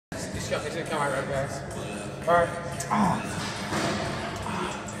go. He's gonna kill my rep, guys. Alright.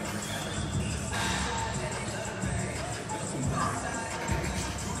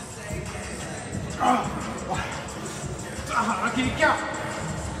 How can you count?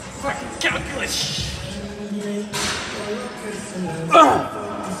 Fucking calculus.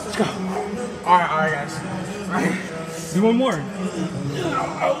 Let's go. Alright, guys. Alright. Do one more.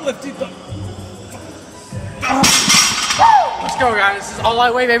 I'll lift it up. Let's go, guys. This is all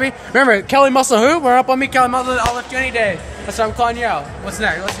lightweight, baby. Remember, Kelly Muscle who? We're up on me, Kelly Muscle. I'll lift you any day. That's what I'm calling you out. What's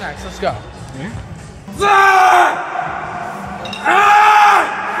next? What's next? Let's go. Let's go.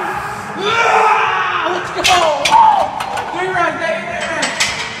 3 rounds, baby.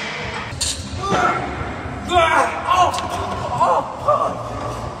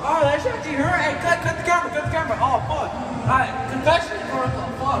 Oh, that shot you hurt. Hey, cut the camera. Oh, fuck. Alright, concussion. What the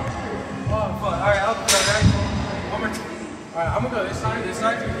fuck? Oh, fuck. Alright, I'll go, guys. One more time. Alright, I'm gonna go this side. Let's go.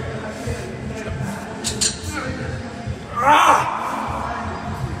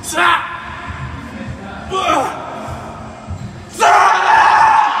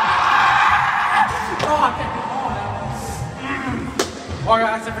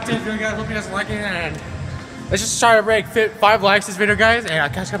 Alright, that's it for today's video, guys. Hope you guys like it, and let's just try to break 5 likes this video, guys, and I'll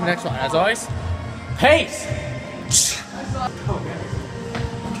catch you up in the next one. As always, peace!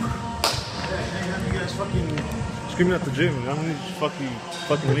 You guys fucking screaming at the gym. I don't need you to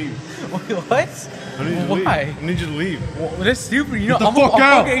fucking leave. What? I need you to leave. Why? I need you to leave. Well, that's stupid. You know, Get the fuck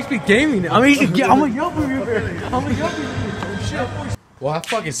out. I'm fucking HP Gaming. I'm a Yelp reviewer. Well, that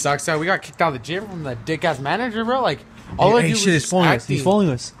fucking sucks, though. We got kicked out of the gym from the dick-ass manager, bro. Like, all I do shit, he's following us. He's following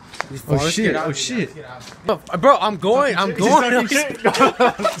us. Oh shit! Oh shit! Bro, I'm going. I'm going.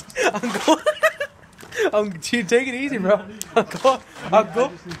 Dude, take it easy, bro.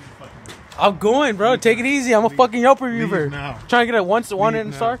 I'm going, bro. Take it easy. I'm a fucking Yelp reviewer. Trying to get a one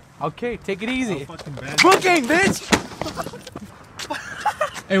in star. Okay, take it easy. Booking, bitch.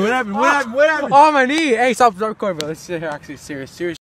 Hey, what happened? What happened? On my knee. Hey, stop recording, bro. Let's sit here. Actually, serious.